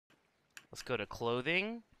Let's go to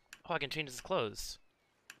clothing. Oh, I can change his clothes.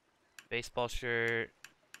 Baseball shirt.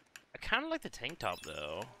 I kind of like the tank top,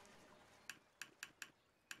 though.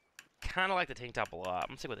 Kind of like the tank top a lot. I'm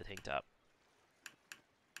gonna stick with the tank top.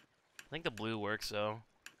 I think the blue works, though.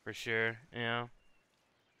 For sure, yeah.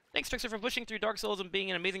 Thanks, TrikSlyr, for pushing through Dark Souls and being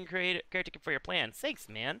an amazing caretaker for your plans. Thanks,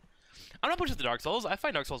 man. I'm not pushing through Dark Souls. I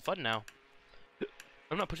find Dark Souls fun now.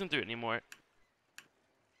 I'm not pushing through it anymore.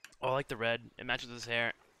 Oh, I like the red. It matches with his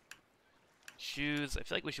hair. Shoes. I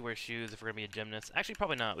feel like we should wear shoes if we're gonna be a gymnast. Actually,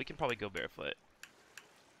 probably not. We can probably go barefoot.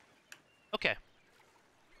 Okay.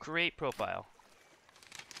 Create profile.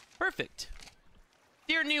 Perfect.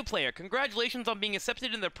 Dear new player, congratulations on being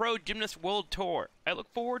accepted in the Pro Gymnast World Tour. I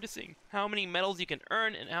look forward to seeing how many medals you can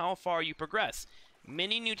earn and how far you progress.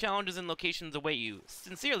 Many new challenges and locations await you.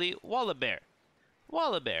 Sincerely, Walla Bear.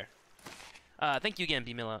 Walla Bear. Thank you again,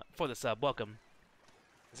 B-Milla, for the sub. Welcome.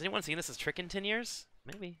 Has anyone seen this as Trick in 10 years?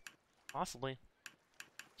 Maybe. Possibly.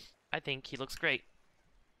 I think he looks great.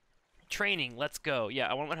 Training, let's go. Yeah,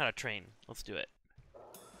 I want to learn how to train. Let's do it.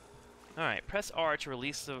 Alright, press R to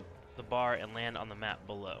release the bar and land on the map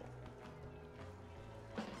below.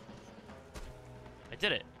 I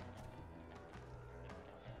did it.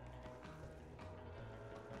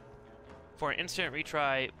 For an instant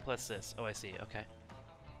retry plus this. Oh, I see. Okay.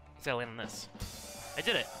 So I land on this. I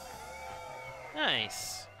did it.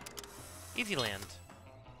 Nice. Easy land.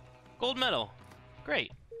 Gold medal.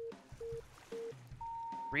 Great.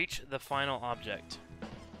 Reach the final object.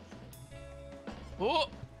 Oh!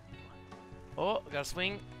 Oh, gotta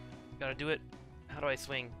swing. Gotta do it. How do I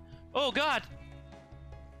swing? Oh, God!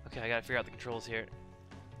 Okay, I gotta figure out the controls here.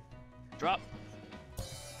 Drop.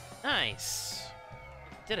 Nice.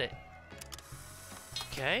 Did it.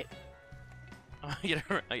 Okay. I get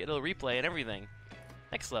a replay and everything.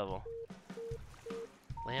 Next level.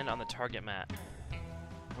 Land on the target mat.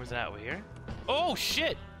 Where's that? Over here? Oh,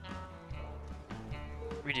 shit!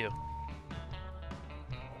 Redo.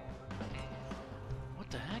 What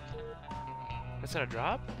the heck? That's gotta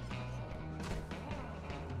drop?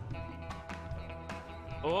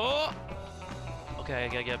 Oh! Okay, I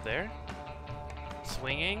gotta get up there.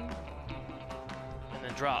 Swinging. And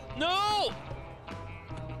then drop. No!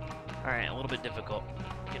 Alright, a little bit difficult.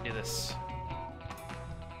 I can do this.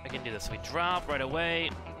 I can do this. We drop right away.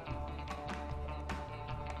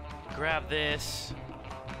 Grab this.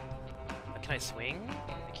 Can I swing?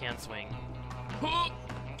 I can swing.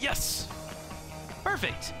 Yes!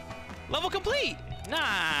 Perfect! Level complete!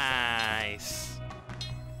 Nice!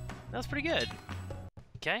 That was pretty good.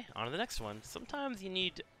 Okay, on to the next one. Sometimes you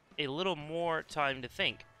need a little more time to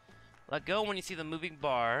think. Let go when you see the moving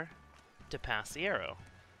bar to pass the arrow.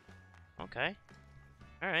 Okay.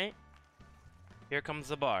 Alright. Here comes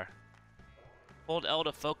the bar. Hold L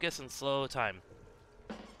to focus and slow time.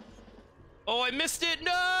 Oh, I missed it!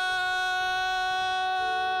 No!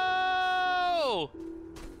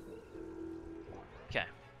 Okay.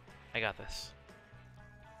 I got this.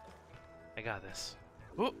 I got this.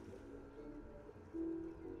 Whoop!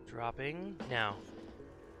 Dropping. Now.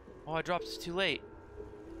 Oh, I dropped too late.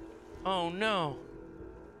 Oh, no.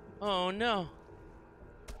 Oh, no.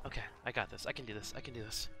 Okay, I got this. I can do this. I can do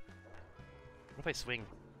this. What if I swing?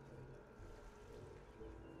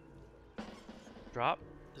 Drop.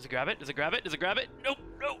 Does it grab it? Does it grab it? Does it grab it? Nope,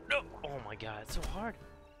 no, no. Oh my god, it's so hard.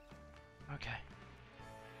 Okay.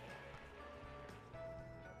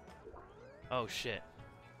 Oh shit.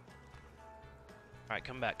 Alright,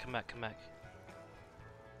 come back, come back, come back.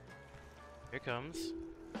 Here comes.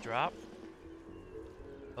 Drop.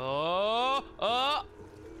 Oh! Oh!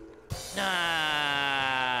 Nice!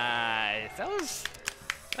 That was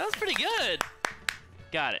pretty good!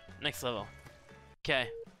 Got it. Next level. Okay.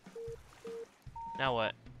 Now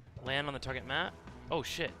what? Land on the target mat? Oh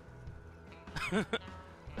shit.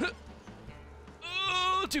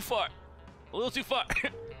 Oh, too far. A little too far.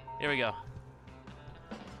 Here we go.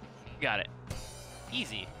 Got it.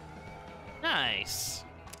 Easy. Nice.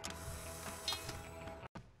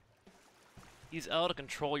 Use L to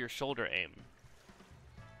control your shoulder aim.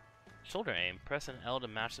 Shoulder aim. Press an L to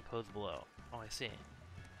match the pose below. Oh, I see.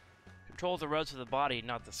 Controls the roads of the body,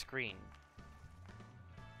 not the screen.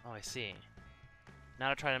 Oh, I see. Now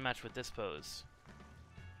to try to match with this pose.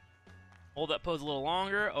 Hold that pose a little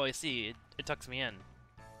longer. Oh, I see. It tucks me in.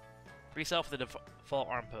 Reset for the default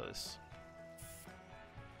arm pose.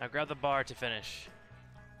 Now grab the bar to finish.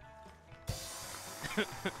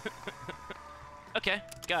 Okay,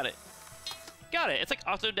 got it. Got it. It's like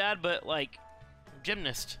Octodad, but like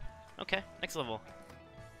gymnast. Okay, next level.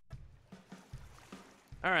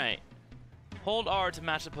 Alright. Hold R to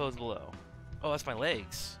match the pose below. Oh, that's my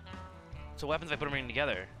legs. So what happens if I put them in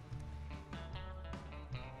together?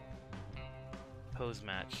 pose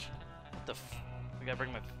match. What the f... I gotta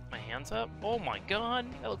bring my hands up? Oh my god,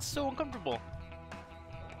 that looks so uncomfortable.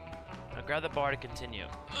 Now grab the bar to continue.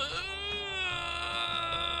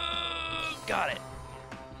 Got it.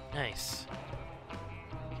 Nice.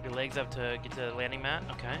 Keep your legs up to get to the landing mat.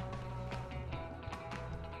 Okay.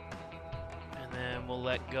 And then we'll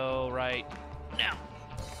let go right now.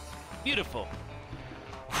 Beautiful.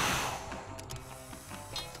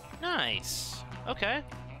 Nice. Okay.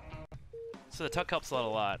 So the tuck helps out a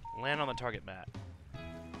lot. Land on the target mat.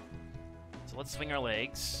 So let's swing our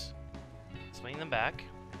legs. Swing them back.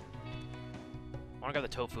 I want to grab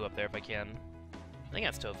the tofu up there if I can. I think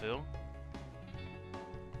that's tofu.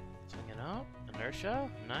 Swing it up. Inertia.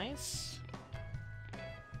 Nice.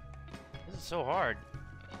 This is so hard.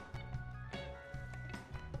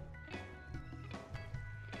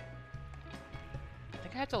 I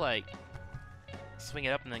think I have to, like, swing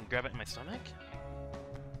it up and then grab it in my stomach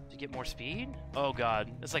to get more speed? Oh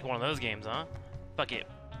god. It's like one of those games, huh? Fuck it.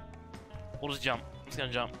 We'll just jump. I'm just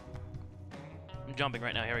gonna jump. I'm jumping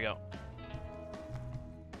right now. Here we go.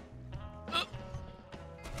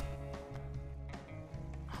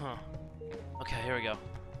 Huh. Okay, here we go.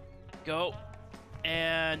 Go.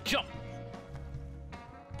 And jump!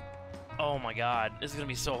 Oh my god. This is gonna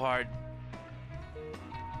be so hard.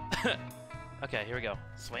 Okay, here we go.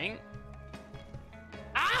 Swing.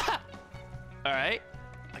 Ah! Alright.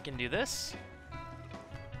 I can do this.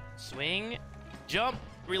 Swing. Jump.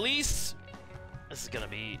 Release. This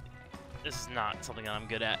is not something that I'm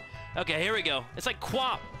good at. Okay, here we go. It's like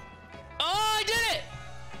quap. Oh, I did it!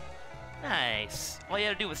 Nice. All you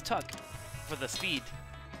had to do was tuck for the speed.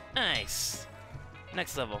 Nice.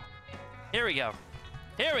 Next level. Here we go.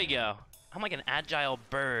 Here we go. I'm like an agile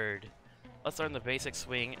bird. Let's learn the basic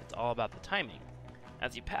swing. It's all about the timing.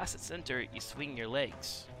 As you pass its center, you swing your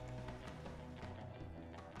legs.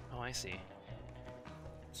 Oh, I see.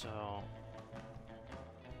 So...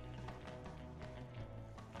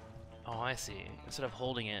 Oh, I see. Instead of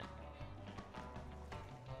holding it.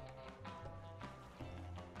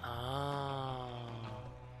 Oh.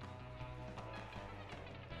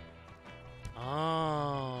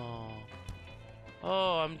 Oh.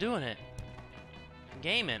 Oh, I'm doing it. I'm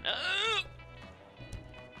gaming.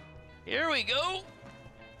 Here we go.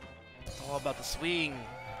 It's all about the swing.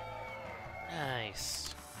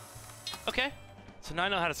 Nice. Okay. So now I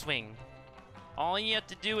know how to swing. All you have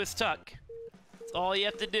to do is tuck. That's all you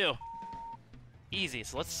have to do. Easy.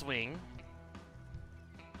 So let's swing.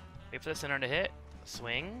 Wait for the center to hit.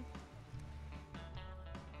 Swing.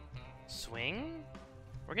 Swing.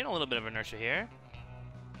 We're getting a little bit of inertia here.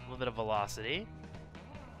 A little bit of velocity.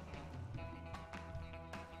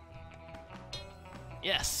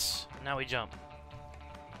 Yes! Now we jump.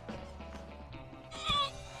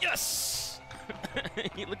 Yes!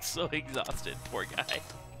 He looks so exhausted, poor guy.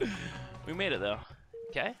 We made it though.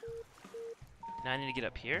 Okay. Now I need to get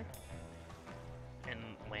up here and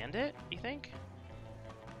land it, you think?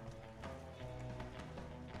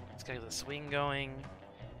 Let's get the swing going.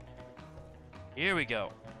 Here we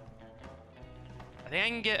go. I think I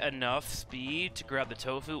can get enough speed to grab the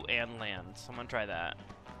tofu and land, so I'm gonna try that.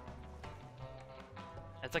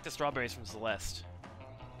 It's like the strawberries from Celeste.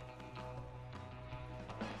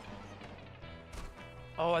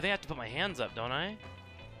 Oh, I think I have to put my hands up, don't I?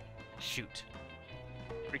 Shoot.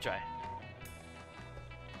 Retry.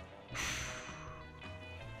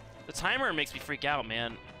 The timer makes me freak out,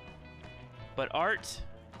 man. But art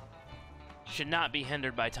should not be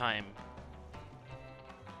hindered by time.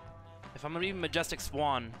 If I'm gonna be Majestic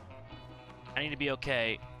Swan, I need to be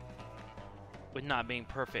okay with not being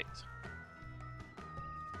perfect.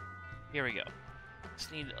 Here we go.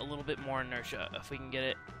 Just need a little bit more inertia if we can get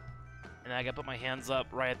it. And I gotta put my hands up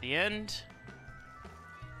right at the end.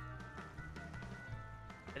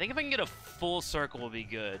 I think if I can get a full circle will be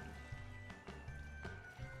good.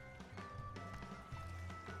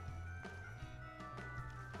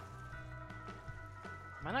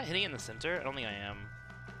 Am I not hitting in the center? I don't think I am.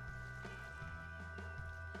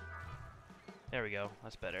 There we go.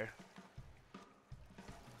 That's better.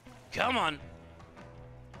 Come on!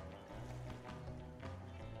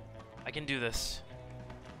 I can do this.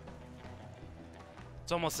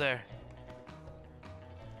 It's almost there.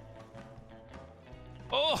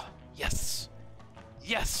 Oh! Yes!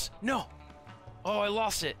 Yes! No! Oh, I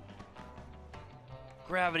lost it.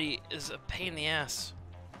 Gravity is a pain in the ass.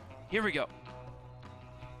 Here we go.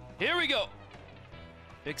 Here we go!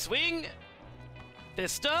 Big swing!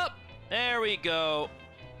 Fist up! There we go!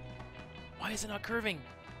 Why is it not curving?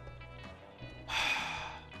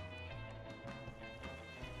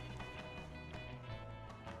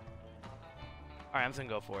 Alright, I'm just gonna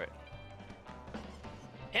go for it.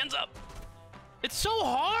 Hands up. It's so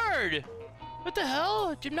hard. What the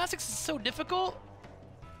hell? Gymnastics is so difficult.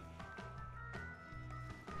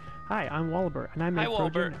 Hi, I'm Wallaber, and I'm a pro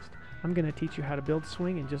Wallaber. gymnast. I'm going to teach you how to build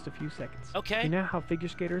swing in just a few seconds. Okay. You know how figure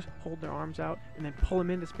skaters hold their arms out and then pull them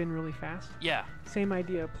in to spin really fast? Yeah. Same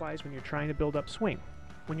idea applies when you're trying to build up swing.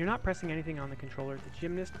 When you're not pressing anything on the controller, the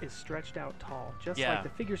gymnast is stretched out tall, just like the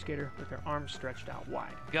figure skater with their arms stretched out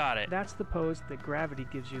wide. Got it. That's the pose that gravity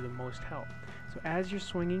gives you the most help. So as you're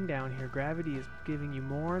swinging down here, gravity is giving you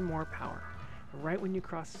more and more power. And right when you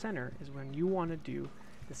cross center is when you want to do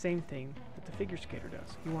the same thing that the figure skater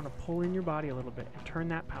does. You want to pull in your body a little bit and turn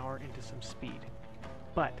that power into some speed.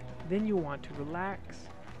 But then you want to relax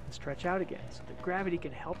and stretch out again so that gravity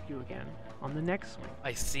can help you again on the next swing.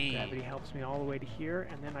 I see. Gravity helps me all the way to here,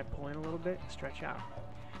 and then I pull in a little bit and stretch out.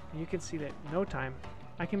 And you can see that in no time,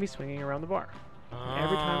 I can be swinging around the bar. And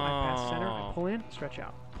every time I pass center, I pull in, stretch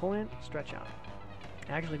out. Pull in, stretch out.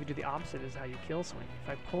 Actually, if you do the opposite is how you kill swing. If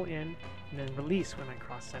I pull in and then release when I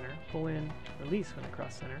cross center, pull in, release when I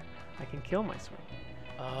cross center, I can kill my swing.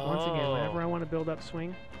 Once again, whenever I want to build up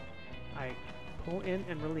swing, I pull in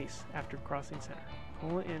and release after crossing center.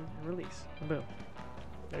 Pull it in and release. And boom.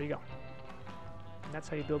 There you go. And that's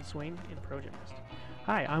how you build swing in Pro Gymnast.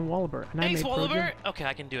 Hi, I'm Wallaber, and Thanks, I'm a Wallaber! Okay,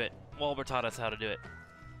 I can do it. Wallaber taught us how to do it.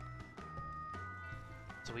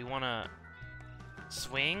 So we want to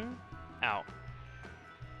swing out.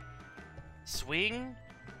 Swing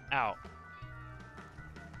out.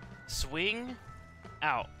 Swing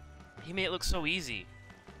out. He made it look so easy.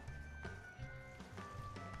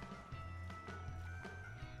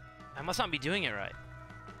 I must not be doing it right.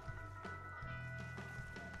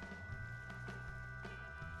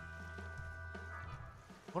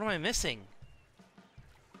 What am I missing?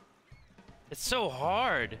 It's so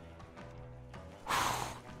hard.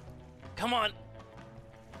 Come on.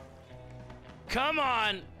 Come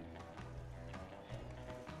on.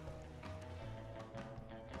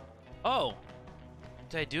 Oh.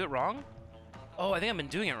 Did I do it wrong? Oh, I think I've been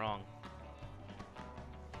doing it wrong.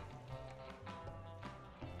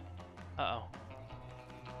 Uh-oh.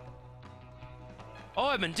 Oh,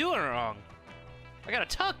 I've been doing it wrong. I got a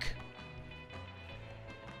tuck.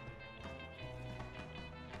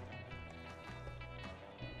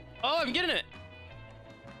 Oh, I'm getting it.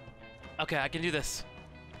 Okay, I can do this.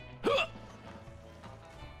 Damn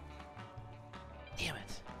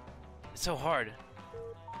it. It's so hard.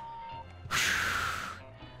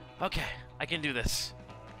 Okay, I can do this.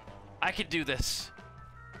 I can do this.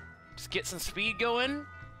 Just get some speed going.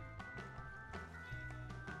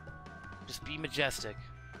 Just be majestic.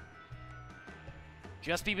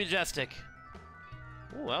 Just be majestic.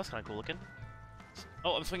 Ooh, that was kind of cool looking.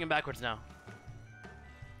 Oh, I'm swinging backwards now.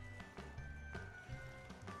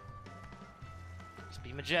 Just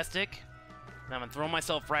be majestic. Now I'm gonna throw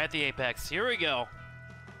myself right at the apex. Here we go.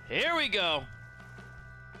 Here we go.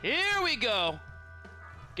 Here we go.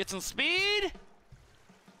 Get some speed.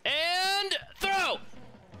 And throw.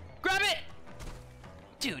 Grab it.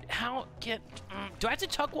 Dude, how can... do I have to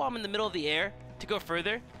tuck while I'm in the middle of the air to go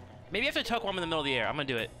further? Maybe I have to tuck while I'm in the middle of the air. I'm gonna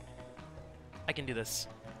do it. I can do this.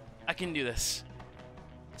 I can do this.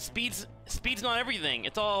 Speed's not everything.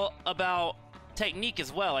 It's all about technique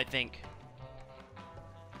as well, I think.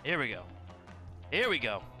 Here we go. Here we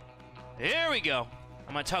go. Here we go.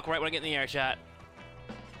 I'm gonna tuck right when I get in the air, chat.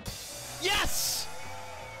 Yes!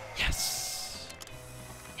 Yes!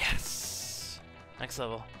 Yes! Next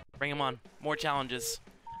level. Bring him on. More challenges.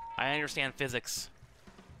 I understand physics.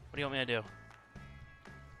 What do you want me to do?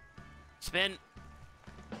 Spin.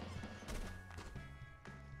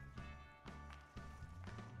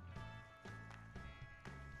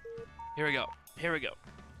 Here we go. Here we go.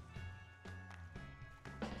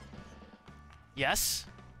 Yes.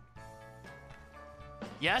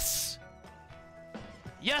 Yes.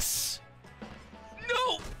 Yes.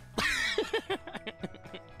 No.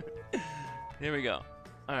 Here we go.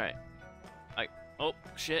 All right. Oh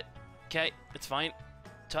shit. Okay, it's fine.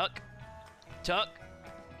 Tuck. Tuck.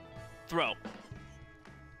 Throw.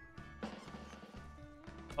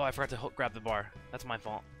 Oh, I forgot to grab the bar. That's my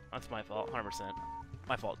fault. That's my fault. 100%.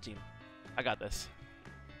 My fault, team. I got this.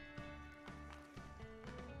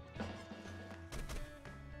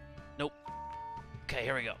 Nope. Okay,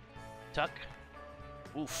 here we go. Tuck.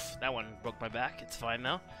 Oof, that one broke my back. It's fine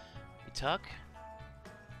now. We tuck.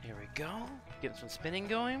 Here we go. Getting some spinning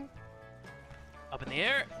going. Up in the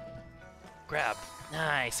air. Grab.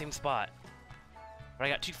 Nice, same spot. But I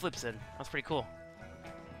got 2 flips in. That's pretty cool.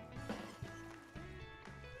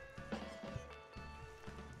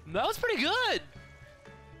 That was pretty good.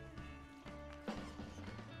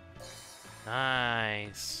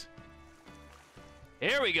 Nice.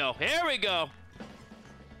 Here we go. Here we go.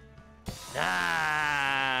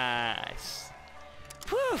 Nice.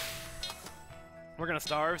 Whew. We're gonna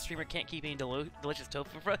starve. Streamer can't keep eating delicious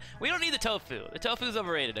tofu. We don't need the tofu. The tofu's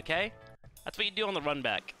overrated, okay? That's what you do on the run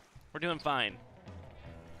back. We're doing fine.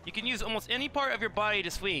 You can use almost any part of your body to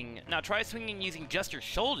swing. Now try swinging using just your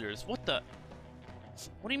shoulders. What the?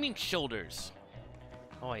 What do you mean shoulders?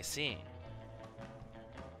 Oh, I see.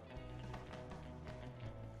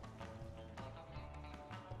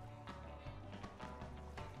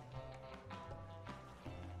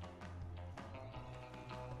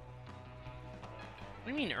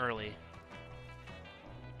 What do you mean early?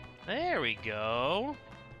 There we go.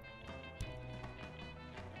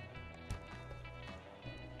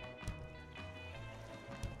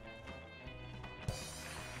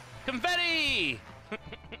 Confetti!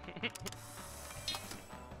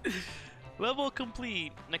 Level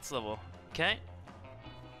complete. Next level. Okay.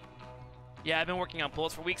 Yeah, I've been working on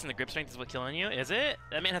pull-ups for weeks and the grip strength is what's killing you. Is it?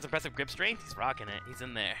 That man has impressive grip strength. He's rocking it. He's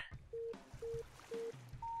in there.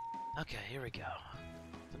 Okay, here we go.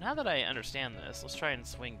 So now that I understand this, let's try and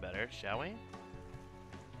swing better, shall we?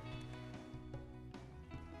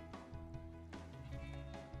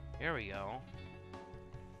 Here we go.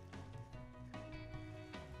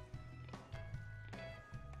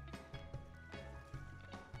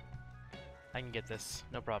 I can get this.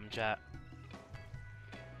 No problem, chat.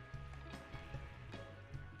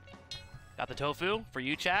 Got the tofu for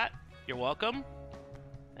you, chat. You're welcome.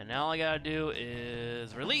 And now all I gotta do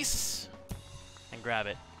is release and grab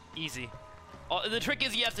it. Easy. Oh, the trick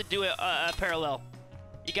is you have to do it parallel.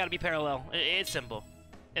 You gotta be parallel. It's simple.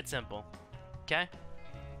 It's simple. Okay?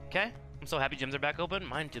 Okay? I'm so happy gyms are back open.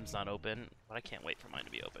 Mine gym's not open, but I can't wait for mine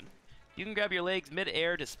to be open. You can grab your legs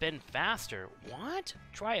mid-air to spin faster. What?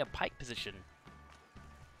 Try a pike position.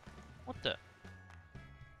 What the?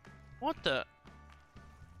 What the?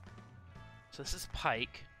 So this is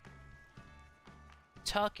pike.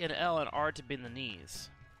 Tuck and L and R to bend the knees.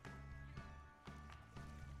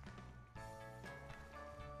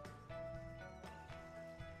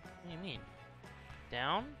 What do you mean?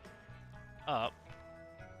 Down, up,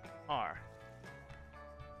 R.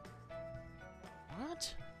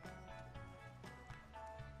 What?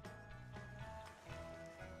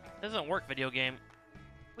 Doesn't work, video game.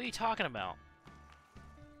 What are you talking about?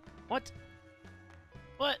 What?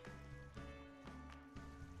 What?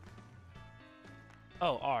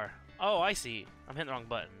 Oh, R. Oh, I see. I'm hitting the wrong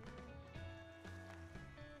button.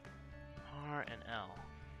 R and L.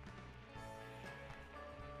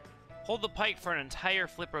 Hold the pike for an entire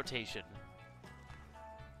flip rotation.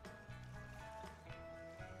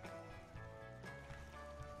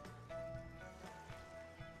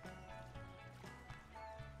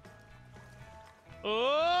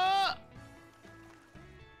 Oh!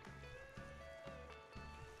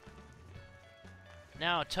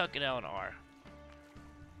 Now tuck it L and R.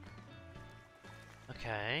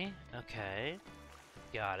 Okay, okay.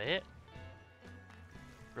 Got it.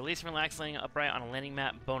 Release and relax laying upright on a landing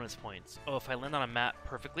mat, bonus points. Oh, if I land on a mat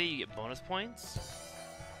perfectly, you get bonus points?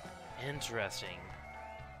 Interesting.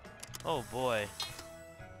 Oh boy.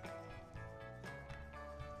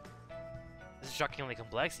 This is shockingly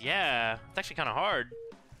complex? Yeah, it's actually kind of hard.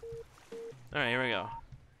 Alright, here we go.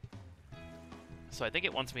 So I think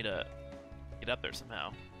it wants me to get up there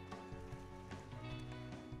somehow.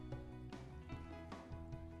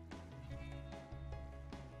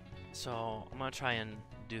 So I'm gonna try and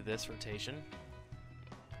do this rotation.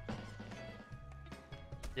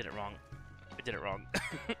 Did it wrong. I did it wrong.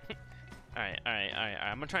 Alright.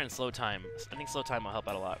 I'm gonna try and slow time. I think slow time will help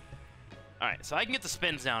out a lot. Alright, so I can get the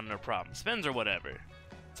spins down, no problem. Spins or whatever.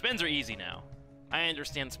 Spins are easy now. I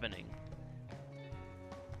understand spinning.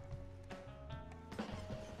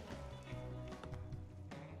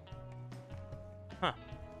 Huh.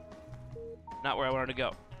 Not where I wanted to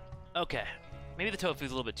go. Okay. Maybe the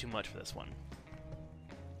tofu's a little bit too much for this one.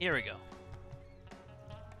 Here we go.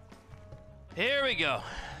 Here we go.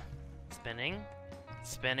 Spinning.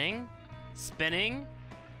 Spinning. Spinning.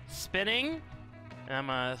 Spinning. And I'm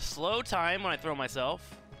a slow time when I throw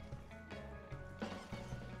myself.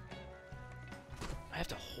 I have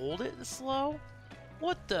to hold it slow?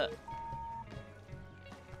 What the?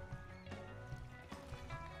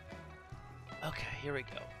 Okay, here we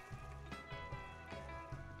go.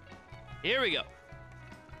 Here we go.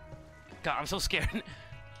 God, I'm so scared.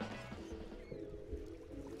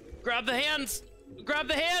 Grab the hands. Grab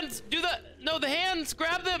the hands. Do the... No, the hands.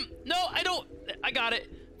 Grab them. No, I don't... I got it.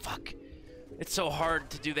 Fuck. It's so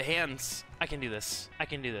hard to do the hands. I can do this. I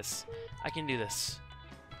can do this. I can do this.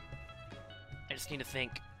 I just need to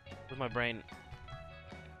think with my brain.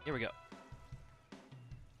 Here we go.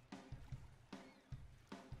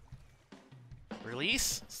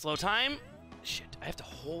 Release. Slow time. Shit, I have to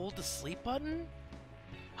hold the sleep button?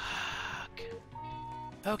 Fuck.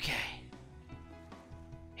 Okay.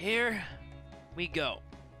 Here we go.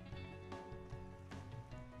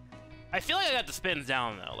 I feel like I got the spins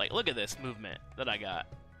down, though. Like, look at this movement that I got.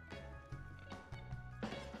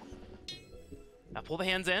 Now pull the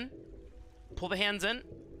hands in. Pull the hands in.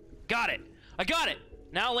 Got it. I got it.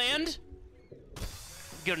 Now land.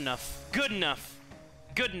 Good enough. Good enough.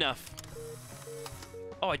 Good enough.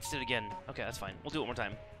 Oh, I just did it again. Okay, that's fine. We'll do it one more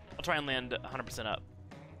time. I'll try and land 100% up.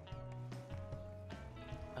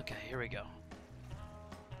 Okay, here we go.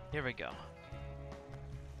 Here we go.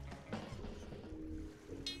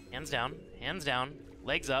 Hands down,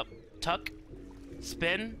 legs up, tuck,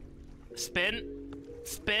 spin, spin,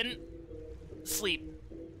 spin, sleep.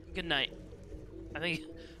 Good night. I think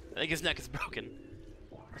his neck is broken.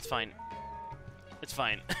 It's fine. It's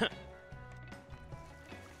fine.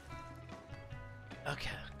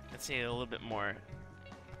 Okay, let's see a little bit more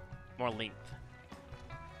length.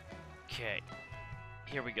 Okay,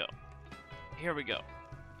 here we go. Here we go.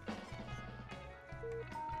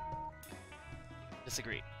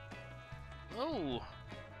 Disagree. Oh,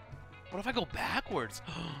 what if I go backwards?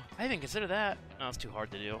 I didn't consider that. No, it's too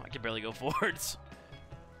hard to do. I can barely go forwards.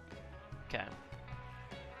 Okay.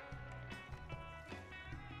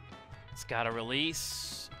 It's gotta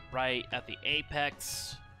release right at the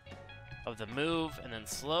apex of the move, and then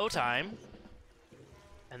slow time,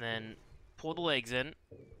 and then pull the legs in.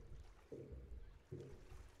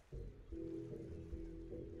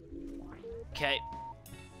 Okay.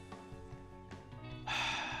 I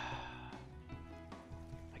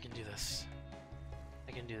can do this.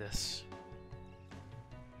 I can do this.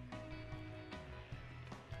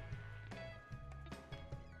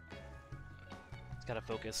 It's gotta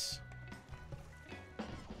focus.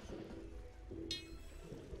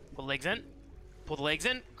 Pull the legs in. Pull the legs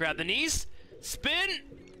in. Grab the knees. Spin.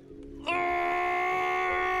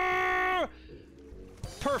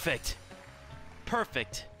 Perfect.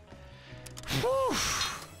 Perfect. Whew.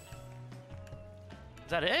 Is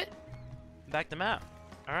that it? Back to map.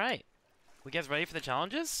 All right. We guys ready for the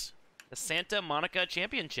challenges? The Santa Monica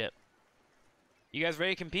Championship. You guys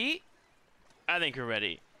ready to compete? I think we're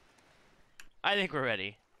ready. I think we're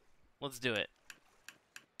ready. Let's do it.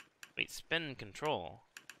 Wait, spin and control.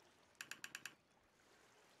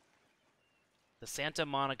 The Santa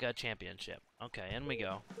Monica Championship. Okay, in we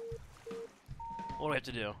go. What do we have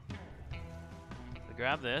to do? We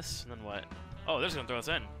grab this, and then what? Oh, they're just gonna throw us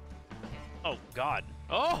in. Oh, God.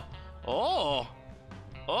 Oh! Oh!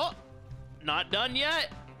 Oh! Not done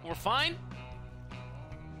yet! We're fine?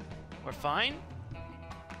 We're fine?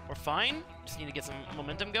 We're fine? Just need to get some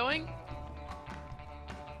momentum going?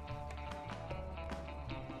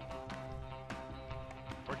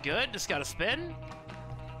 We're good? Just gotta spin?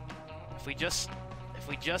 If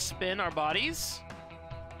we just spin our bodies,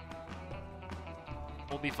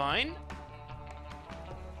 we'll be fine.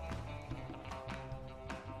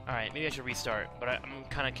 All right, maybe I should restart, but I'm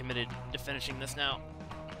kind of committed to finishing this now.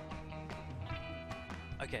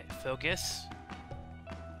 Okay, focus.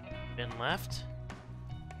 Spin left.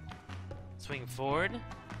 Swing forward.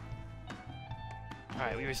 All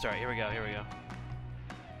right, we restart. Here we go. Here we go.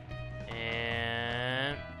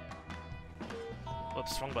 And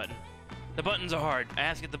whoops, wrong button. The buttons are hard. I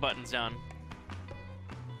have to get the buttons down.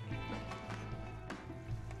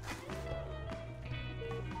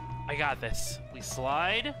 I got this. We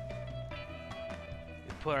slide.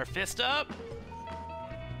 We put our fist up.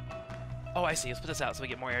 Oh, I see. Let's put this out so we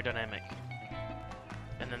get more aerodynamic.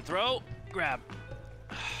 And then throw. Grab.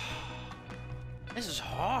 This is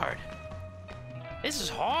hard. This is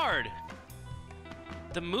hard.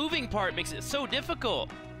 The moving part makes it so difficult.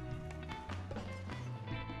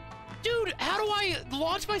 Dude, how do I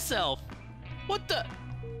launch myself? What the?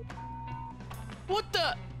 What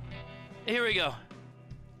the? Here we go.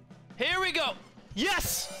 Here we go.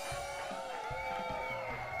 Yes!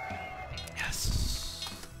 Yes.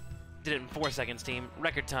 Did it in 4 seconds, team.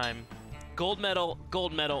 Record time. Gold medal,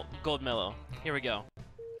 gold medal, gold medal. Here we go.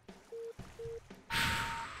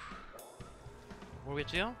 Where we at,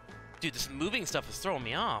 Gio? Dude, this moving stuff is throwing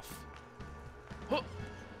me off. Huh.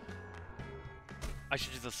 I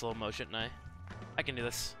should do the slow mo, shouldn't I? I can do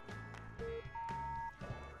this.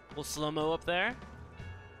 We'll slow-mo up there.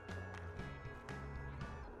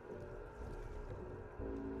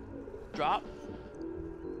 Drop.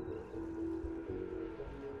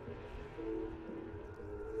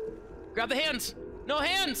 Grab the hands! No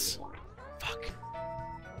hands! Fuck.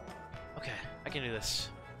 Okay, I can do this.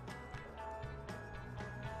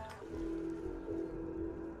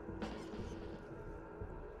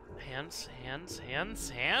 Hands, hands, hands,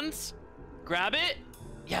 hands. Grab it.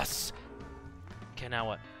 Yes. Okay, now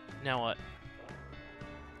what? Now what?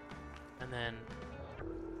 And then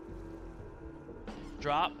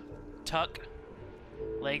drop, tuck,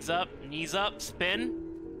 legs up, knees up, spin,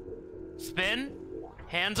 spin,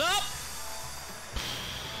 hands up.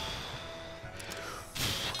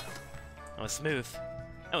 That was smooth.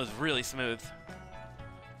 That was really smooth.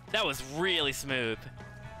 That was really smooth.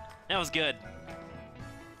 That was good.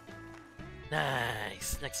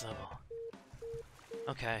 Nice. Next level.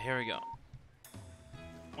 Okay, here we go.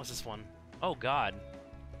 What's this one? Oh, God.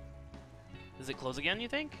 Does it close again, you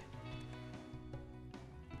think?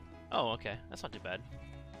 Oh, okay. That's not too bad.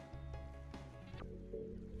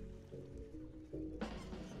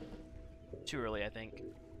 Too early, I think.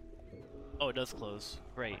 Oh, it does close.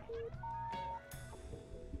 Great.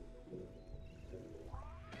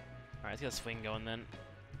 Alright, let's get a swing going then.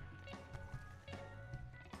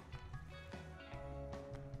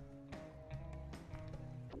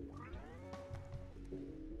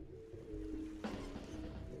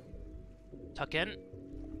 Tuck in.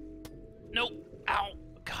 Nope. Ow.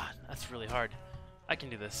 God, that's really hard. I can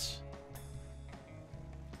do this.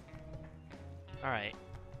 Alright.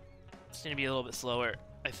 Just need to be a little bit slower,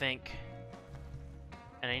 I think.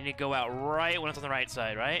 And I need to go out right when it's on the right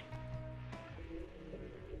side, right?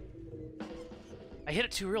 I hit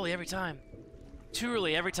it too early every time. Too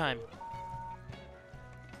early every time.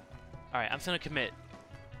 Alright, I'm just gonna commit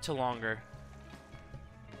to longer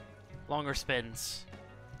spins.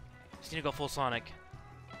 Just need to go full Sonic.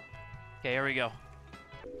 Okay, here we go.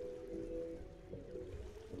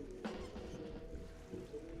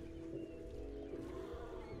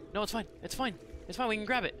 No, it's fine. It's fine. It's fine. We can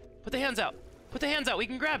grab it. Put the hands out. Put the hands out. We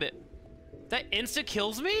can grab it. That insta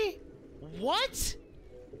kills me? What?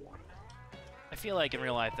 I feel like in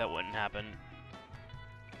real life that wouldn't happen.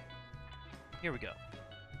 Here we go.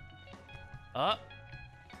 Up.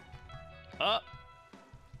 Up.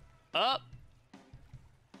 Up.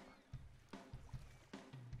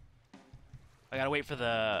 I gotta wait for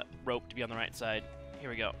the rope to be on the right side. Here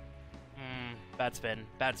we go. Bad spin.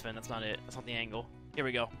 Bad spin. That's not it. That's not the angle. Here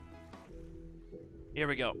we go. Here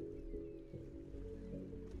we go.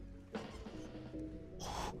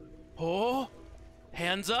 Oh!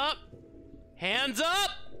 Hands up! Hands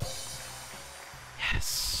up!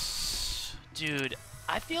 Yes! Dude,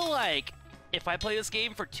 I feel like if I play this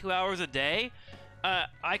game for 2 hours a day,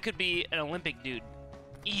 I could be an Olympic dude.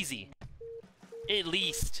 Easy. At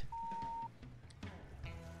least.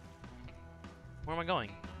 Where am I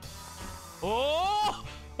going? Oh!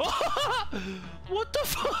 What the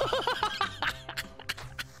fuck?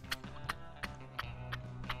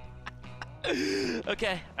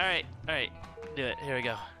 Okay, alright, alright. Do it. Here we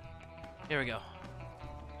go. Here we go.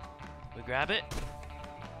 We grab it.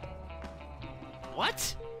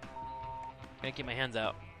 What? I gotta keep my hands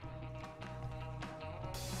out.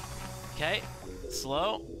 Okay,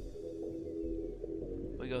 slow.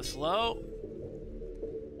 We go slow.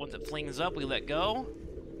 Once it flings up, we let go.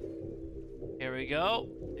 Here we go.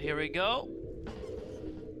 Here we go.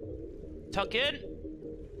 Tuck in.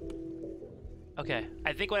 Okay,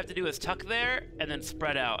 I think what I have to do is tuck there and then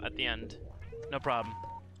spread out at the end. No problem.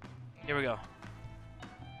 Here we go.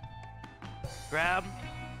 Grab,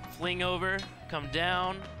 fling over, come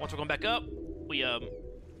down. Once we're going back up, we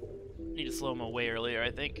need to slow him way earlier, I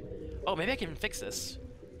think. Oh, maybe I can fix this.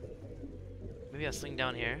 Maybe I'll swing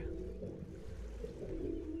down here.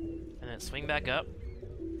 And then swing back up.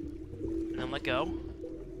 And then let go.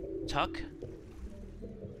 Tuck.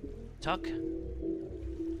 Tuck.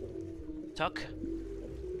 Tuck.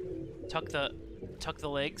 Tuck the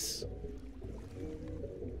legs.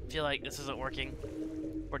 Feel like this isn't working.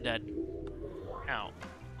 We're dead. Ow.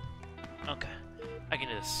 Okay. I can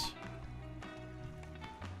do this.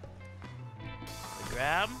 We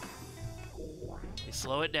grab. We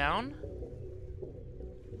slow it down.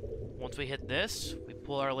 Once we hit this, we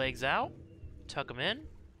pull our legs out, tuck them in,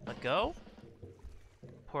 let go,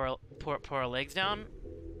 pour our legs down,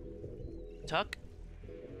 tuck.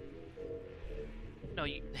 No,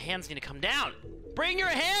 the hands need to come down. Bring your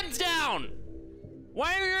hands down!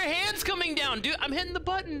 Why are your hands coming down, dude? I'm hitting the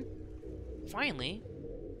button. Finally.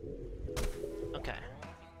 Okay,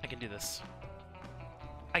 I can do this.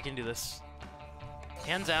 I can do this.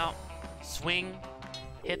 Hands out, swing,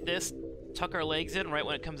 hit this, tuck our legs in right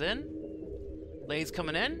when it comes in. Legs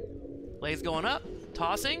coming in, legs going up,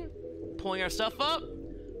 tossing, pulling our stuff up,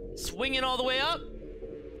 swinging all the way up.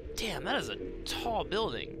 Damn, that is a tall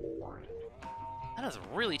building. That is a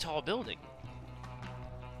really tall building.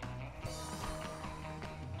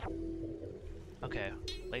 Okay,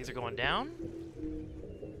 legs are going down.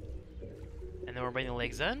 Then we're bringing the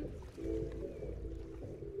legs in.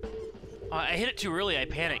 I hit it too early. I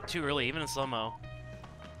panicked too early, even in slow-mo.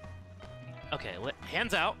 Okay,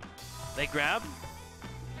 hands out. Leg grab.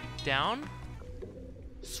 Down.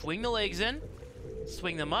 Swing the legs in.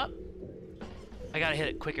 Swing them up. I gotta hit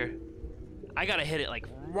it quicker. I gotta hit it like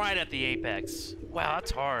right at the apex. Wow, that's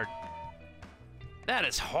hard. That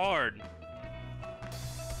is hard.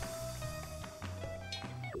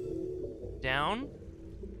 Down.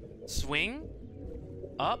 Swing.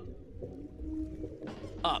 Up.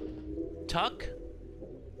 Up. Tuck.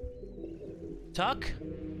 Tuck.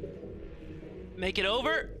 Make it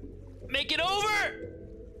over. Make it over!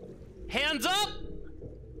 Hands up!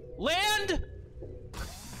 Land!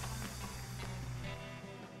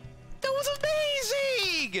 That was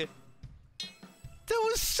amazing! That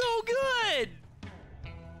was so good!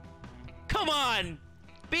 Come on!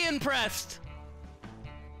 Be impressed!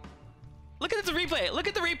 Look at the replay! Look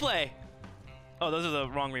at the replay! Oh, those are the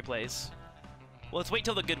wrong replays. Well, let's wait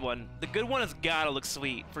till the good one. The good one has gotta look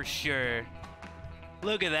sweet, for sure.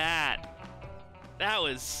 Look at that. That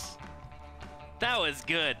was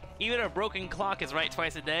good. Even a broken clock is right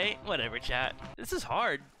twice a day. Whatever, chat. This is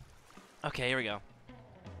hard. Okay, here we go.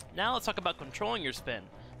 Now let's talk about controlling your spin.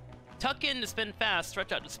 Tuck in to spin fast,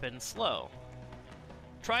 stretch out to spin slow.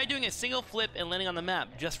 Try doing a single flip and landing on the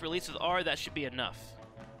map. Just release with R, that should be enough.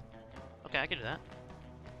 Okay, I can do that.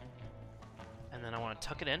 And then I want to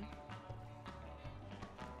tuck it in.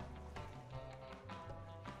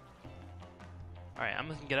 Alright, I'm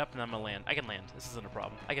gonna get up and I'm gonna land. I can land. This isn't a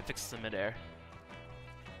problem. I can fix this in midair.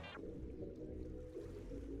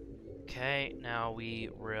 Okay, now we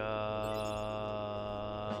release.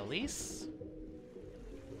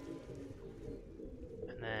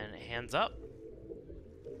 And then hands up.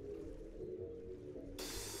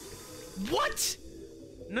 What?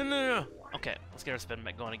 No, no, no, no. Okay, let's get our spin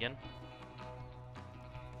back going again.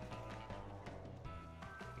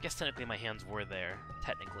 I guess technically my hands were there.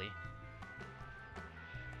 Technically.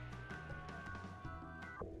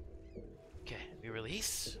 Okay, we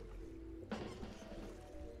release.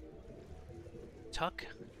 Tuck.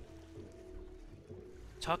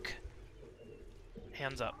 Tuck.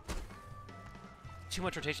 Hands up. Too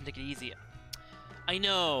much rotation, take it easy. I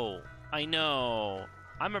know. I know.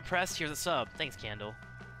 I'm impressed. Here's a sub. Thanks, Candle.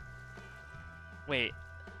 Wait.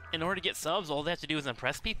 In order to get subs, all they have to do is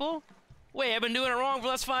impress people? Wait, I've been doing it wrong for the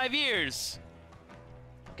last 5 years.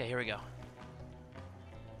 Okay, here we go.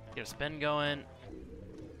 Get a spin going.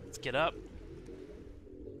 Let's get up.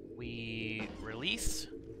 We release.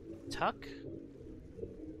 Tuck.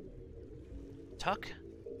 Tuck.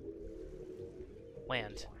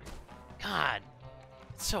 Land. God.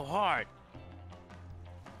 It's so hard.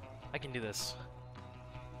 I can do this.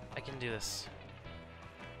 I can do this.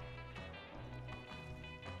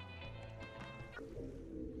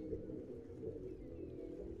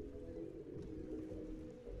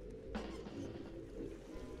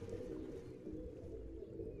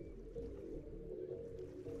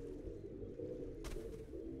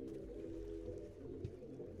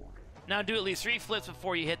 Now do at least 3 flips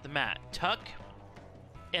before you hit the mat. Tuck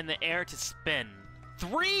in the air to spin.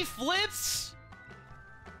 3 flips?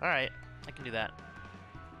 Alright, I can do that.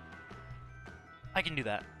 I can do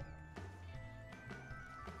that.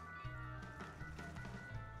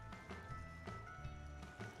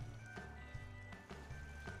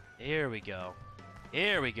 Here we go.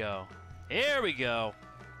 Here we go. Here we go.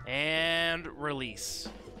 And release.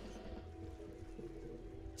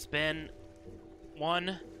 Spin.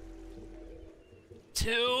 1,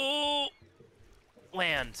 2,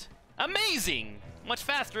 land. Amazing! Much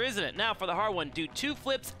faster, isn't it? Now for the hard one, do 2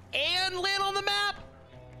 flips and land on the map.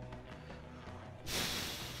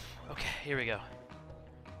 Okay, here we go.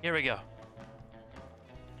 Here we go.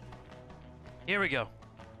 Here we go.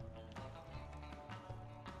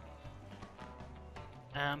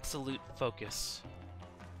 Absolute focus.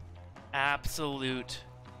 Absolute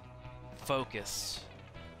focus.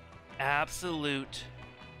 Absolute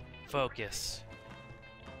focus.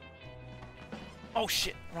 Oh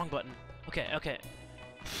shit, wrong button. Okay, okay.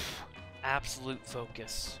 Absolute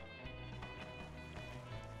focus.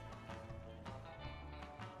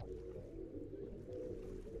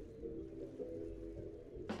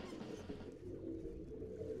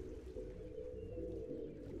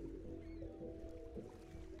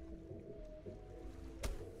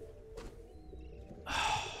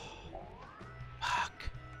 Fuck.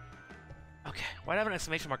 Okay, why do I have an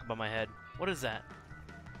exclamation mark above my head? What is that?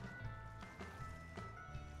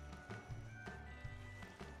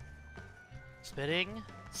 Spinning,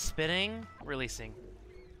 spinning, releasing.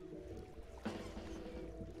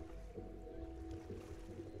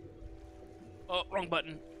 Oh, wrong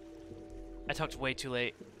button. I talked way too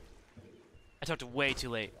late. I talked way too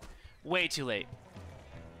late. Way too late.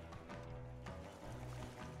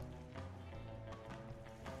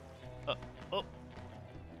 Oh.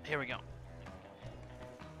 Here we go.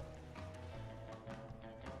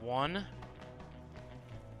 1.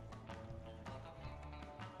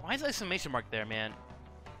 Why is the exclamation mark there, man?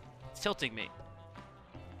 It's tilting me.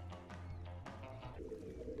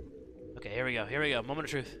 Okay, here we go. Here we go. Moment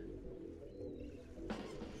of truth.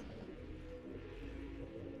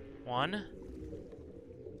 1,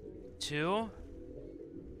 2,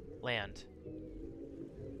 land.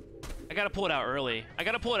 I gotta pull it out early. I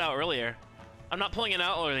gotta pull it out earlier. I'm not pulling it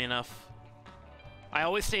out early enough. I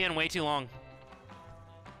always stay in way too long.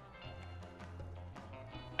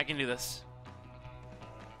 I can do this.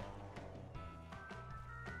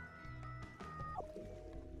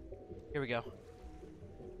 Here we go.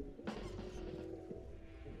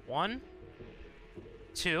 1,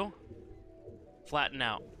 2, flatten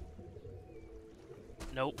out.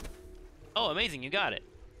 Nope. Oh, amazing, you got it.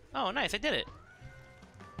 Oh, nice, I did it.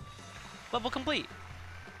 Level complete.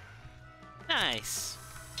 Nice.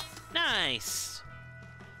 Nice.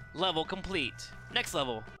 Level complete. Next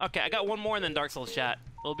level. Okay, I got one more and then Dark Souls chat.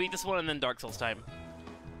 We'll beat this one and then Dark Souls time.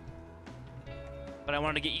 But I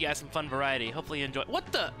wanted to get you guys some fun variety. Hopefully you enjoy.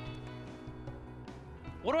 What the?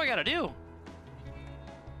 What do I gotta do?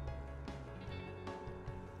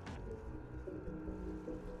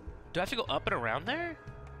 Do I have to go up and around there?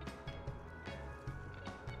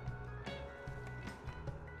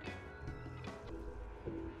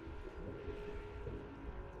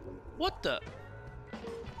 What the?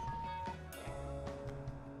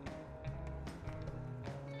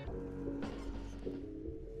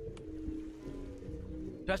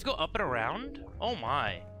 Do I have to go up and around? Oh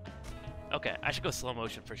my. Okay, I should go slow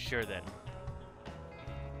motion for sure then.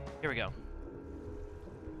 Here we go.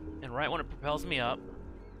 And right when it propels me up,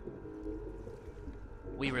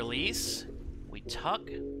 we release, we tuck,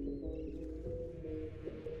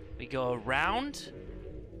 we go around,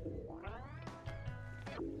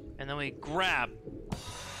 and then we grab.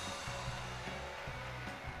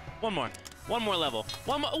 One more level.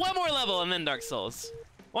 One more level, and then Dark Souls.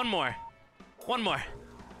 One more.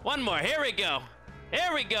 Here we go.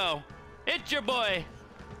 Here we go. It's your boy.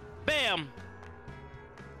 Bam.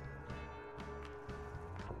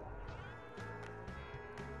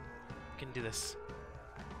 I can do this.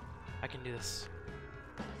 I can do this.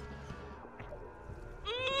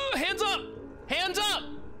 Ooh, hands up! Hands up!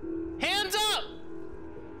 Hands up!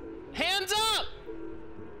 Hands up!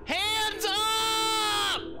 Hands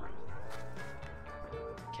up!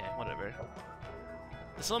 Okay, whatever.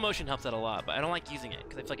 The slow motion helps out a lot, but I don't like using it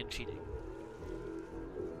because I feel like I'm cheating.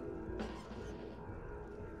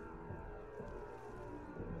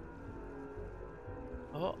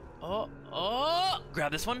 Oh!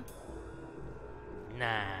 Grab this one.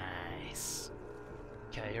 Nice.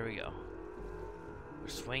 Okay, here we go. We're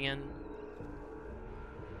swinging.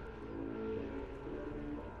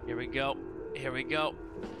 Here we go. Here we go.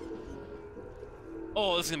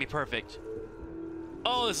 Oh, this is gonna be perfect.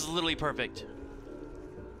 Oh, this is literally perfect.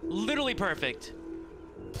 Literally perfect.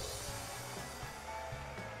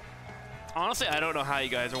 Honestly, I don't know how you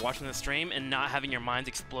guys are watching this stream and not having your minds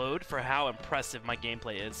explode for how impressive my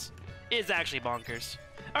gameplay is. It's actually bonkers.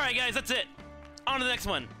 Alright guys, that's it. On to the next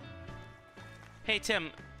one. Hey Tim,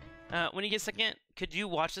 when you get a second, could you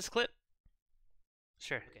watch this clip?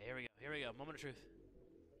 Sure. Okay, here we go. Here we go. Moment of truth.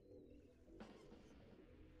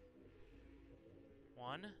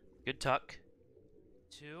 1. Good tuck.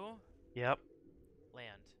 2. Yep.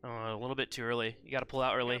 Land. A little bit too early. You gotta pull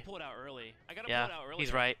out early. I gotta pull it out early. I gotta pull it out early.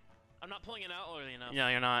 He's right. I'm not pulling it out early enough. No,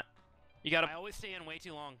 you're not. You gotta. I always stay in way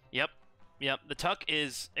too long. Yep. The tuck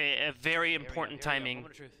is a very important timing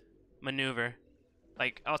maneuver.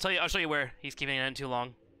 Like, I'll show you where he's keeping it in too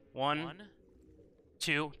long. 1,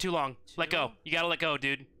 2, too long. Let go. You gotta let go,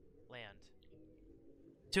 dude. Land.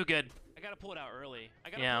 Too good. I gotta pull it out early. I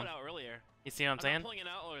gotta pull it out earlier. You see what I'm saying? I'm not pulling it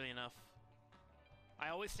out early enough. I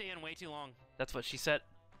always stay in way too long. That's what she said.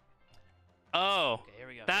 Oh, okay, here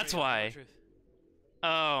we go. That's why.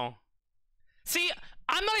 Oh. See,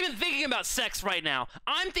 I'm not even thinking about sex right now.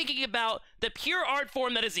 I'm thinking about the pure art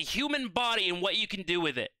form that is a human body and what you can do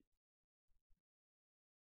with it.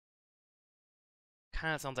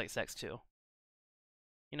 Kind of sounds like sex too.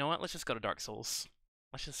 You know what? Let's just go to Dark Souls.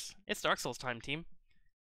 It's Dark Souls time, team.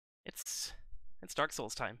 It's Dark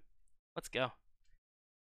Souls time. Let's go.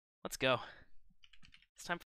 Let's go. It's time